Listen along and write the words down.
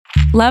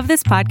Love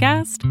this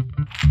podcast?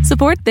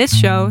 Support this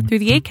show through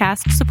the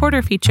Acast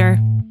supporter feature.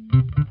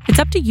 It's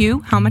up to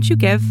you how much you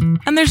give,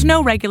 and there's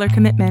no regular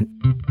commitment.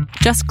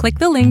 Just click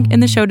the link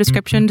in the show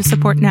description to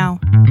support now.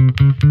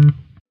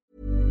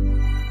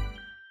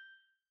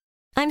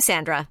 I'm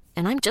Sandra,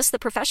 and I'm just the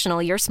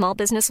professional your small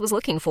business was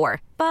looking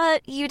for.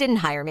 But you didn't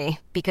hire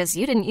me because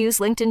you didn't use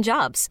LinkedIn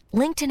Jobs.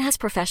 LinkedIn has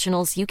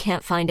professionals you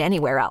can't find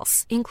anywhere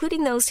else,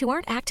 including those who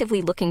aren't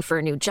actively looking for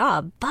a new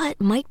job, but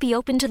might be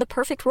open to the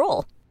perfect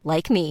role,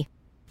 like me.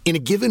 In a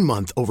given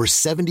month, over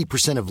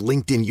 70% of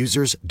LinkedIn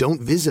users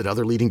don't visit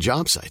other leading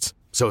job sites.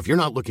 So if you're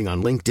not looking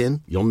on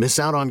LinkedIn, you'll miss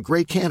out on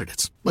great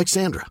candidates like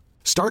Sandra.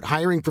 Start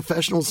hiring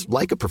professionals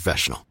like a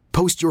professional.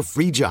 Post your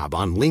free job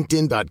on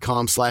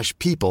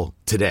linkedin.com/people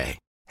today.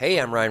 Hey,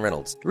 I'm Ryan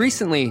Reynolds.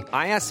 Recently,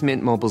 I asked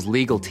Mint Mobile's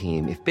legal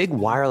team if big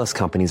wireless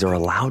companies are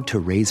allowed to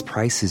raise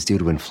prices due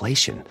to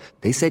inflation.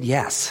 They said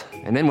yes.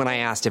 And then when I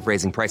asked if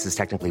raising prices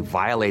technically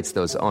violates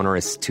those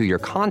onerous 2-year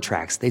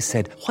contracts, they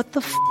said, "What the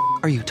f***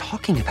 are you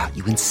talking about,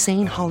 you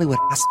insane Hollywood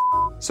ass?"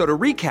 So to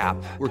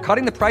recap, we're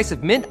cutting the price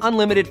of Mint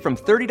Unlimited from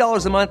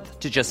 $30 a month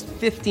to just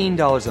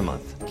 $15 a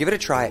month. Give it a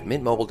try at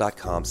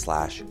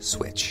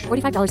mintmobile.com/switch.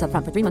 $45 up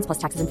front for 3 months plus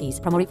taxes and fees.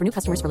 Promo rate for new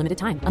customers for limited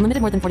time. Unlimited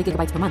more than 40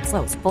 gigabytes per month.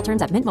 Slows full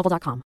terms at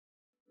mintmobile.com.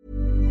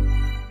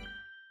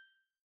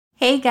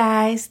 Hey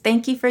guys,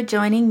 thank you for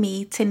joining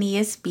me,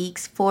 Tania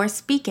Speaks, for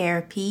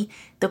Speakerapy,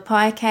 the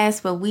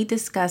podcast where we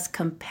discuss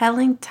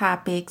compelling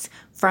topics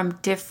from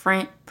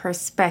different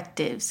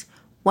perspectives.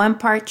 1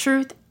 part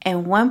truth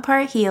and 1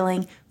 part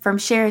healing from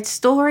shared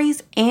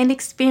stories and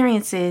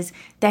experiences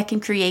that can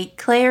create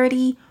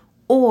clarity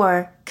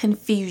or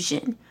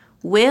confusion.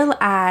 Will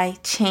I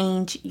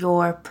change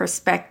your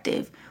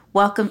perspective?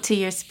 Welcome to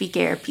your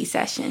Speakerapy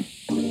session.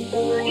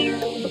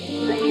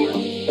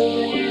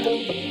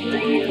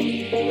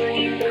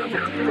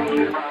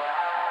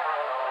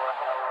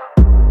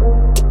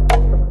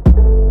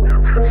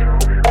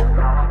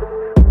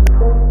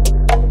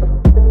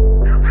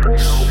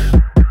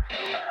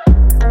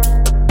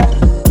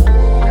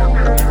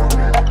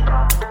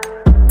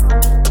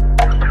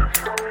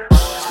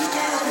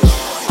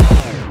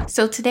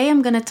 So today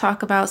I'm going to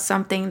talk about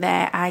something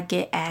that I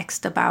get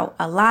asked about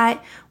a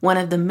lot. One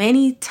of the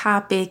many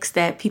topics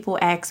that people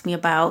ask me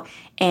about,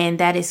 and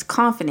that is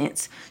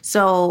confidence.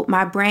 So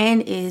my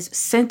brand is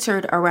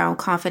centered around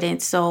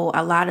confidence. So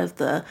a lot of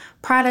the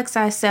products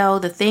I sell,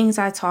 the things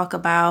I talk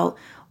about,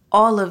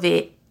 all of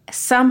it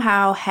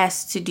somehow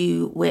has to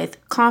do with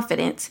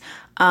confidence.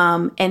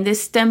 And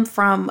this stemmed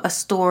from a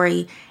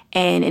story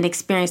and an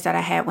experience that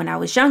I had when I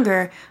was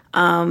younger.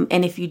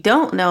 And if you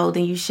don't know,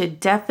 then you should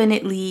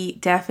definitely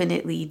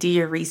do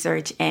your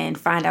research and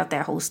find out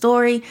that whole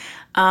story,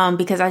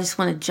 because I just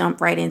want to jump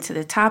right into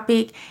the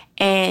topic.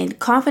 And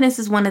confidence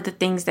is one of the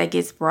things that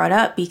gets brought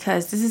up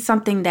because this is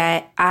something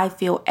that I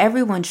feel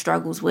everyone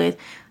struggles with.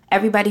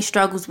 Everybody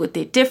struggles with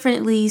it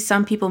differently.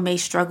 Some people may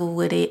struggle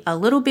with it a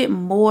little bit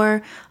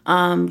more.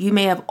 You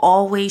may have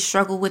always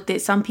struggled with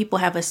it. Some people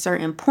have a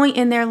certain point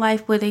in their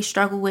life where they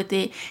struggle with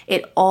it.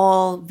 It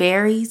all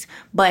varies.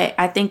 But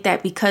I think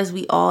that because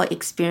we all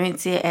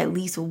experience it at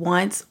least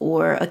once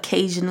or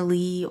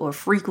occasionally or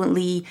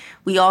frequently,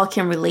 we all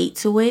can relate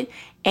to it.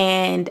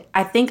 And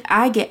I think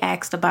I get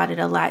asked about it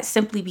a lot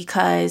simply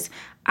because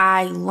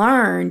I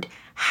learned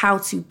how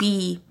to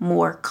be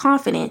more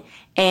confident.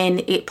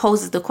 And it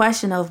poses the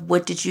question of,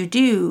 what did you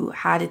do?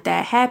 How did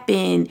that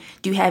happen?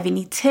 Do you have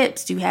any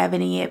tips? Do you have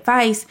any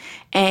advice?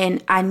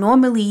 And I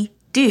normally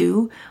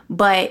do,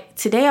 but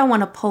today I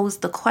want to pose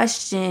the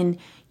question,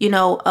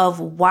 of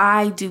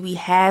why do we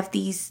have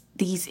these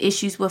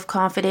issues with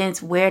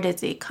confidence? Where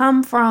does it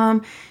come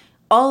from?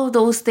 All of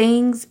those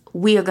things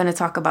we are going to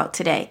talk about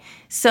today.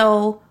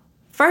 So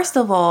first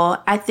of all,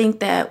 I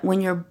think that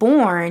when you're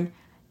born,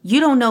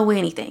 you don't know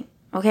anything.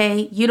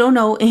 Okay, you don't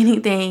know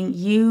anything.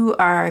 You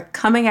are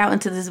coming out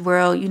into this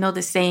world. You know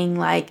the saying,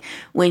 like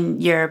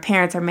when your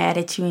parents are mad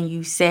at you and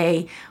you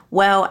say,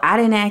 "Well, I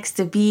didn't ask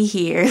to be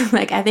here."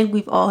 Like, I think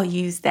we've all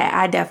used that.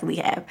 I definitely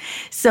have.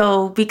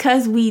 So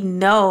because we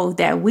know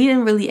that we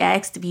didn't really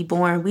ask to be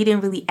born, we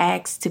didn't really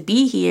ask to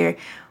be here.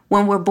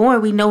 When we're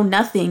born, we know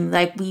nothing.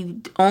 Like, we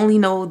only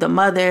know the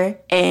mother,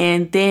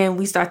 and then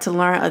we start to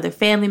learn other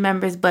family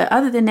members. But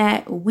other than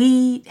that,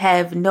 we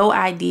have no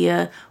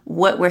idea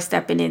what we're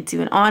stepping into.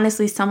 And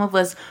honestly, some of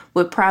us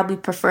would probably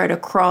prefer to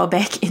crawl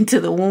back into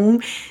the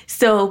womb.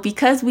 So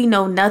because we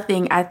know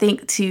nothing, I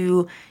think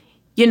to,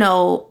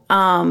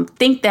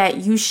 think that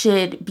you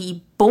should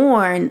be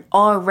born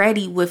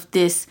already with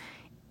this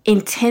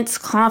intense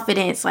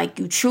confidence, like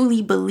you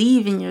truly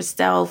believe in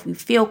yourself, you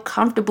feel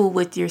comfortable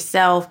with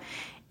yourself,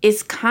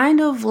 it's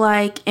kind of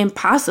like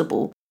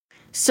impossible.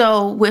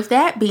 So with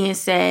that being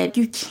said,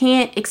 you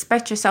can't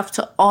expect yourself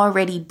to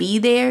already be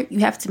there. You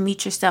have to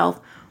meet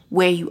yourself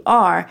where you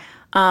are.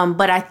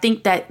 But I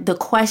think that the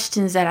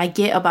questions that I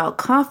get about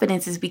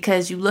confidence is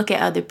because you look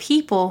at other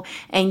people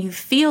and you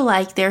feel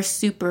like they're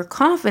super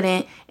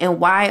confident, and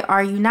why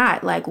are you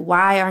not? Like,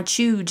 why aren't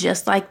you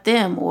just like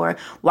them? Or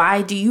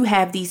why do you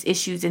have these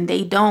issues and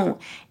they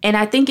don't? And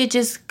I think it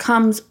just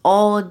comes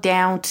all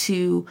down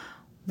to,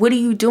 what are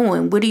you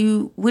doing?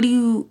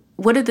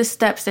 What are the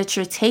steps that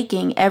you're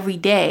taking every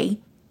day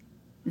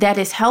that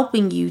is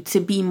helping you to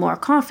be more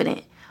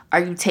confident?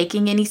 Are you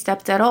taking any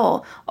steps at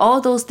all?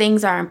 All those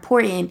things are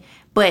important,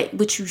 but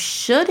what you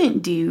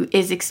shouldn't do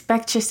is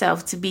expect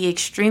yourself to be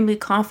extremely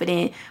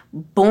confident,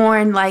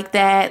 born like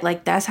that,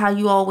 like that's how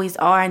you always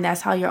are and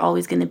that's how you're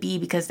always going to be,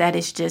 because that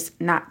is just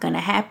not going to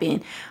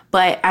happen.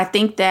 But I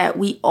think that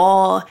we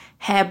all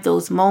have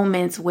those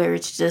moments where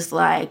it's just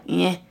like,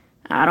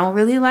 I don't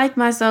really like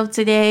myself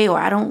today, or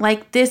I don't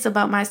like this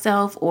about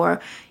myself,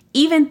 or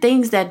even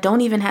things that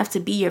don't even have to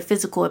be your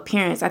physical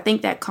appearance. I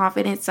think that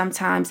confidence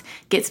sometimes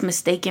gets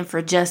mistaken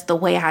for just the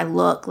way I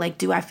look. Like,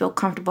 do I feel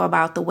comfortable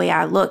about the way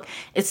I look?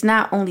 It's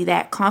not only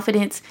that.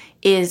 Confidence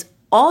is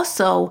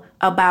also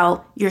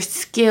about your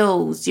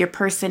skills, your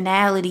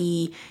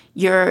personality,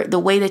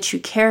 the way that you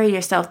carry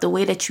yourself, the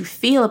way that you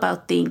feel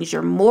about things,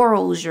 your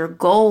morals, your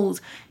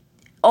goals.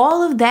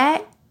 All of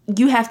that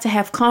you have to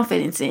have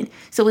confidence in.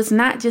 So it's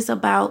not just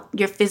about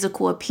your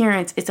physical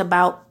appearance, it's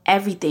about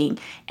everything.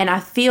 And I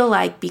feel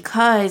like,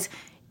 because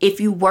if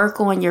you work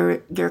on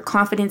your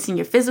confidence in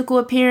your physical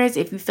appearance,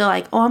 if you feel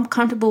like, oh, I'm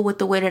comfortable with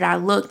the way that I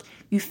look,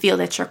 you feel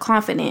that you're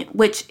confident,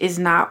 which is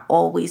not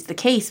always the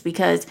case,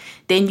 because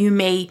then you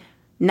may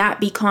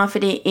not be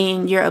confident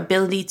in your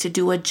ability to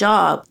do a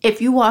job. If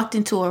you walked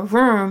into a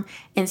room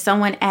and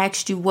someone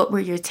asked you what were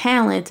your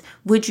talents,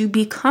 would you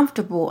be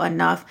comfortable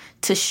enough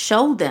to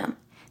show them?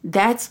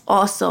 That's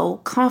also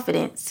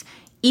confidence.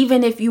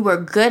 Even if you were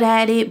good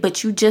at it,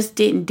 but you just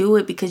didn't do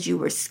it because you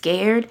were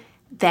scared,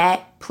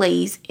 that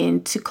plays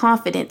into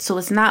confidence. So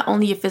it's not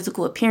only your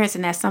physical appearance,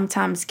 and that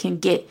sometimes can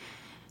get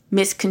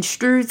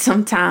misconstrued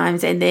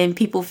sometimes. And then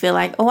people feel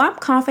like, oh, I'm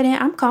confident.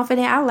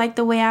 I like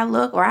the way I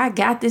look, or I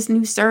got this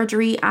new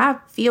surgery. I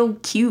feel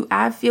cute.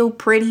 I feel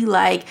pretty.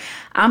 Like,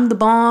 I'm the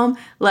bomb.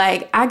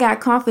 Like, I got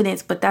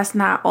confidence, but that's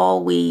not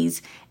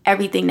always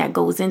everything that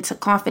goes into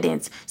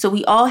confidence. So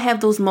we all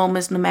have those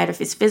moments, no matter if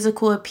it's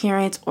physical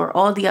appearance or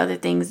all the other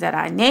things that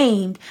I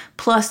named,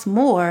 plus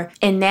more.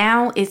 And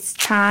now it's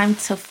time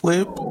to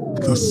flip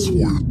the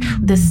switch.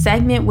 The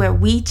segment where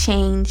we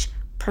change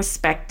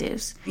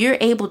perspectives. If you're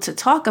able to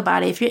talk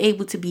about it, if you're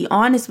able to be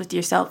honest with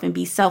yourself and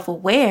be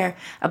self-aware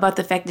about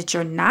the fact that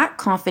you're not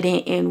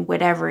confident in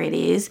whatever it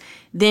is,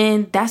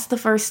 then that's the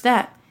first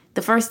step.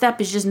 The first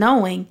step is just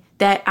knowing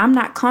that I'm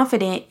not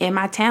confident in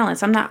my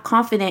talents. I'm not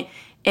confident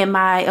in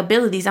my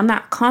abilities. I'm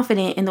not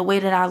confident in the way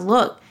that I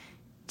look.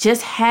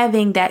 Just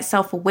having that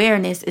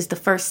self-awareness is the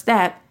first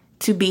step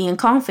to being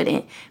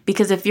confident.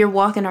 Because if you're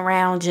walking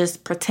around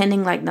just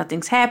pretending like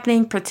nothing's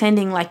happening,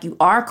 pretending like you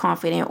are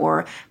confident,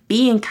 or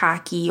being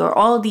cocky, or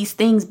all of these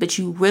things, but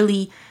you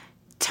really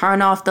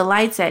turn off the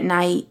lights at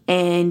night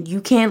and you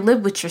can't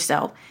live with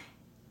yourself,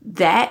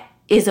 that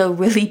is a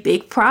really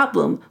big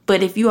problem.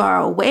 But if you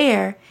are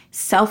aware,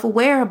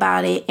 self-aware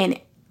about it,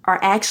 and are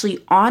actually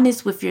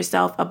honest with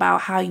yourself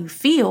about how you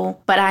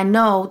feel. But I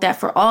know that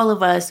for all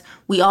of us,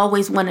 we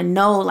always want to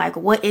know, like,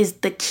 what is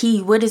the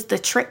key? What is the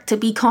trick to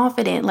be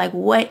confident? Like,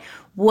 what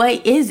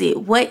is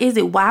it? What is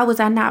it? Why was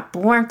I not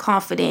born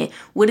confident?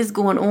 What is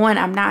going on?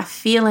 I'm not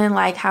feeling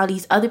like how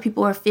these other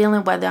people are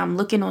feeling, whether I'm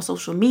looking on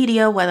social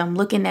media, whether I'm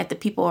looking at the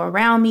people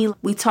around me.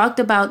 We talked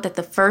about that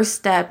the first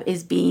step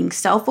is being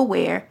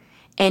self-aware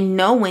and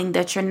knowing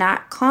that you're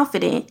not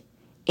confident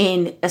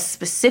in a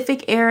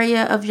specific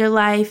area of your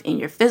life, in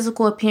your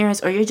physical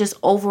appearance, or you're just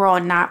overall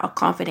not a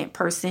confident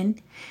person.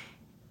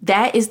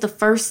 That is the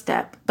first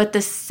step. But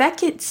the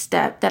second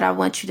step that I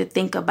want you to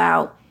think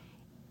about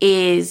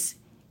is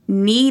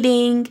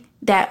needing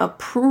that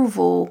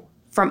approval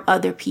from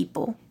other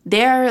people.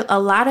 There are a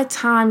lot of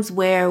times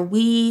where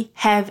we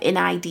have an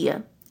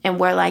idea and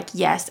we're like,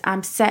 yes,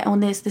 I'm set on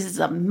this. This is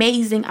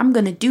amazing. I'm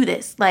going to do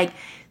this. Like,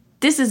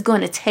 this is going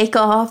to take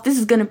off. This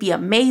is going to be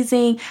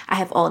amazing. I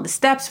have all the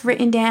steps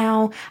written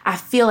down. I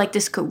feel like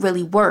this could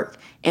really work.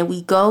 And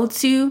we go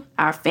to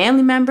our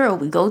family member or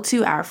we go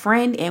to our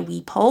friend and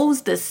we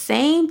pose the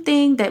same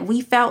thing that we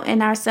felt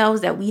in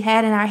ourselves, that we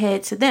had in our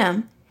head, to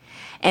them.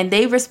 And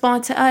they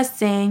respond to us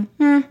saying,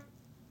 I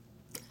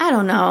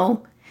don't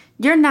know.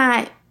 You're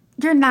not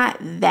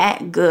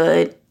that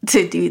good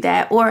to do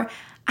that. Or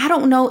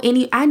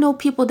I know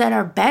people that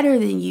are better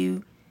than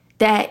you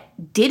that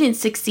didn't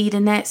succeed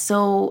in that,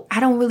 so I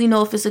don't really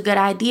know if it's a good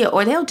idea.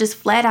 Or they'll just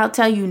flat out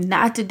tell you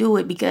not to do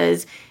it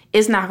because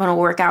it's not going to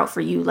work out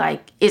for you.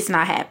 Like, it's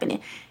not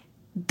happening.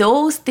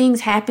 Those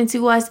things happen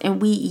to us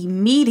and we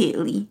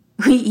immediately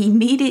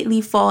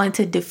fall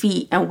into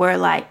defeat and we're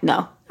like,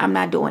 no, I'm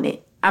not doing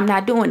it. I'm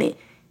not doing it.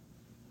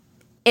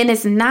 And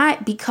it's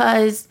not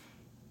because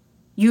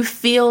you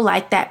feel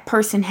like that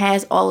person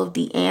has all of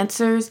the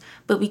answers,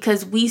 but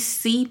because we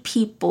see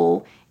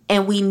people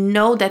and we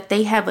know that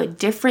they have a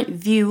different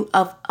view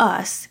of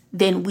us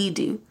than we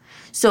do.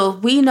 So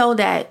if we know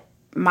that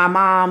my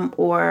mom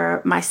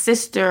or my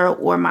sister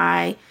or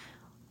my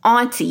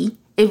auntie,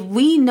 if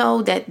we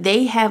know that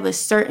they have a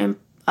certain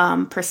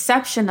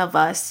perception of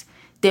us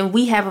than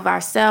we have of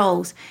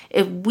ourselves,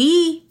 if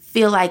we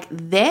feel like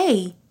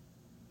they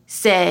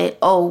said,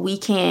 oh, we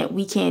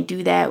can't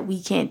do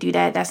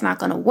that, that's not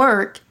going to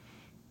work,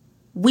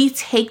 we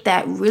take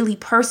that really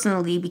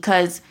personally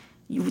because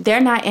they're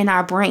not in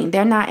our brain,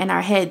 they're not in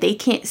our head, they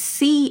can't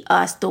see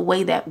us the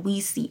way that we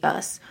see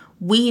us.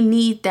 We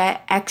need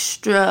that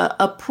extra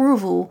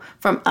approval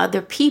from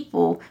other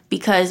people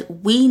because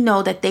we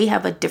know that they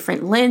have a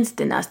different lens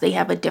than us. They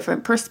have a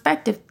different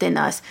perspective than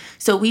us.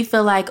 So we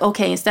feel like,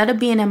 okay, instead of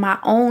being in my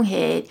own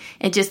head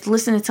and just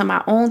listening to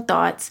my own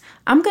thoughts,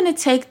 I'm going to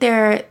take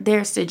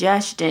their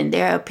suggestion,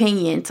 their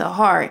opinion to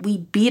heart. We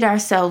beat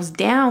ourselves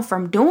down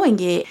from doing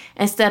it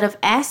instead of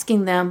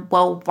asking them,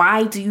 well,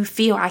 why do you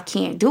feel I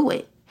can't do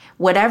it?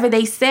 Whatever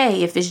they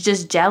say, if it's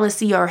just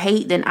jealousy or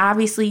hate, then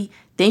obviously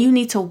then you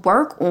need to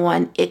work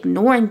on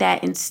ignoring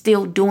that and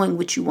still doing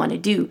what you want to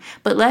do.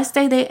 But let's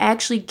say they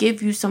actually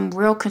give you some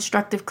real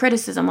constructive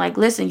criticism. Like,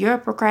 listen, you're a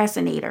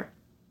procrastinator.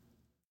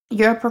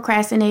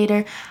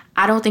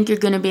 I don't think you're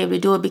going to be able to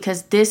do it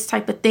because this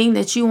type of thing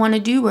that you want to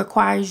do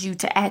requires you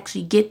to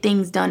actually get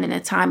things done in a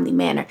timely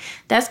manner.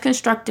 That's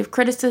constructive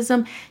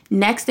criticism.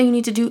 Next thing you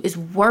need to do is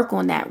work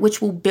on that,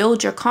 which will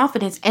build your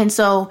confidence. And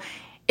so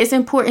it's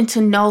important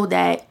to know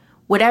that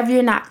whatever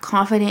you're not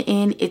confident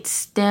in, it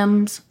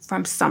stems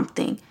from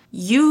something.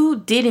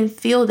 You didn't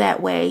feel that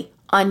way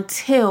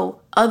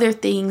until other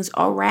things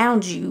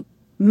around you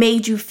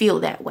made you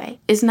feel that way.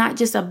 It's not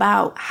just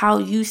about how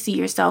you see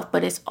yourself,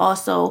 but it's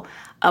also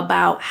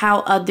about how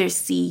others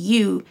see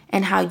you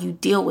and how you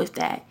deal with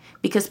that.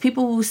 Because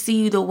people will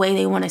see you the way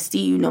they want to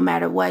see you no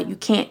matter what. You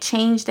can't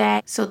change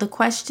that. So the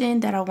question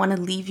that I want to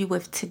leave you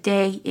with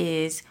today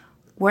is,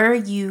 were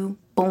you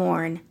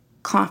born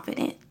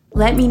confident?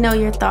 Let me know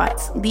your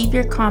thoughts. Leave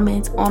your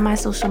comments on my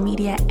social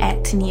media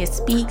at Tania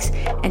Speaks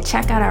and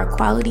check out our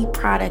quality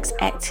products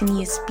at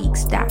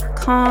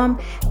TaniaSpeaks.com.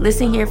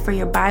 Listen here for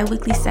your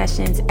bi-weekly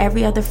sessions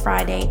every other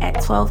Friday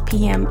at 12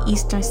 p.m.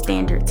 Eastern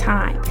Standard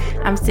Time.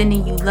 I'm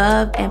sending you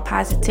love and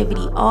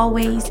positivity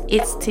always.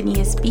 It's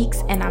Tania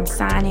Speaks and I'm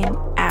signing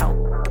out.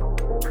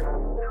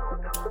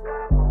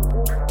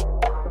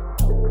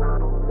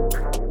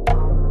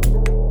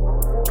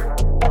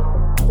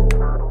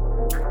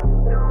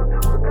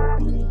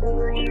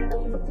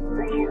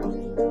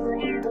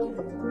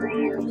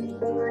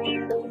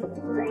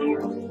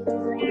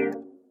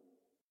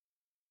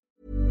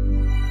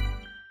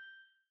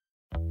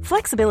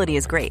 Flexibility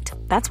is great.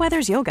 That's why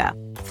there's yoga.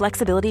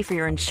 Flexibility for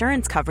your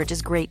insurance coverage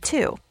is great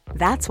too.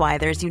 That's why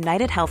there's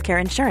United Healthcare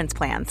Insurance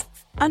Plans.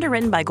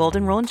 Underwritten by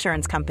Golden Rule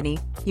Insurance Company,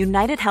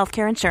 United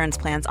Healthcare Insurance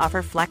Plans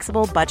offer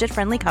flexible,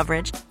 budget-friendly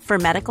coverage for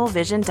medical,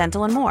 vision,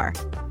 dental, and more.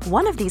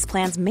 One of these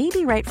plans may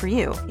be right for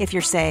you if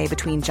you're, say,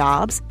 between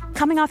jobs,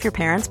 coming off your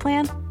parents'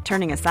 plan,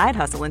 turning a side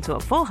hustle into a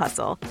full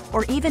hustle,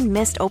 or even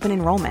missed open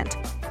enrollment.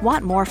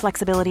 Want more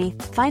flexibility?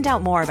 Find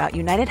out more about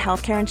United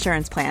Healthcare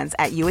Insurance Plans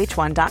at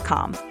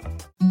UH1.com.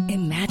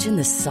 Imagine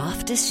the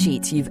softest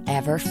sheets you've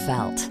ever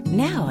felt.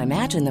 Now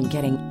imagine them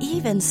getting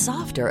even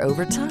softer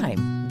over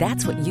time.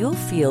 That's what you'll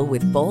feel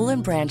with Boll &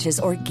 Branch's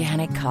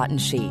organic cotton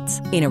sheets.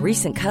 In a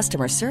recent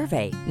customer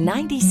survey,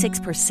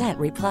 96%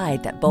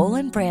 replied that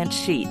Boll & Branch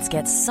sheets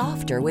get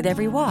softer with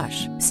every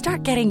wash.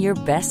 Start getting your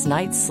best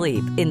night's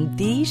sleep in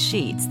these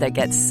sheets that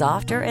get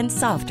softer and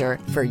softer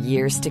for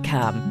years to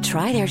come.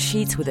 Try their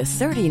sheets with a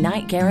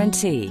 30-night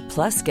guarantee.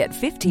 Plus, get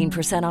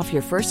 15% off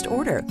your first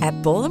order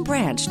at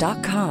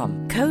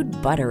bollandbranch.com. Code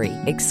BUTTERY.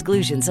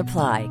 Exclusions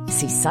apply.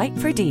 See site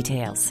for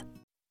details.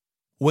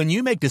 When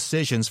you make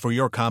decisions for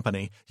your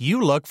company,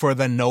 you look for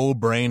the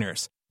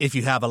no-brainers. If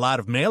you have a lot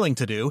of mailing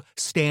to do,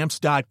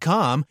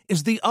 Stamps.com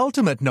is the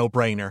ultimate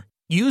no-brainer.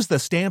 Use the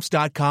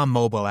Stamps.com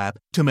mobile app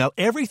to mail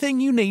everything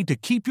you need to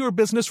keep your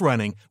business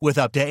running with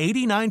up to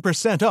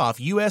 89% off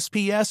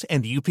USPS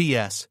and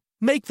UPS.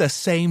 Make the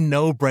same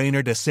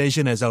no-brainer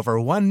decision as over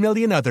 1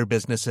 million other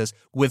businesses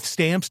with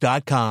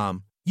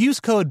Stamps.com. Use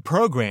code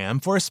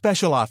PROGRAM for a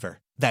special offer.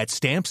 That's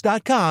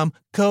Stamps.com,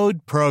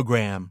 code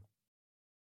PROGRAM.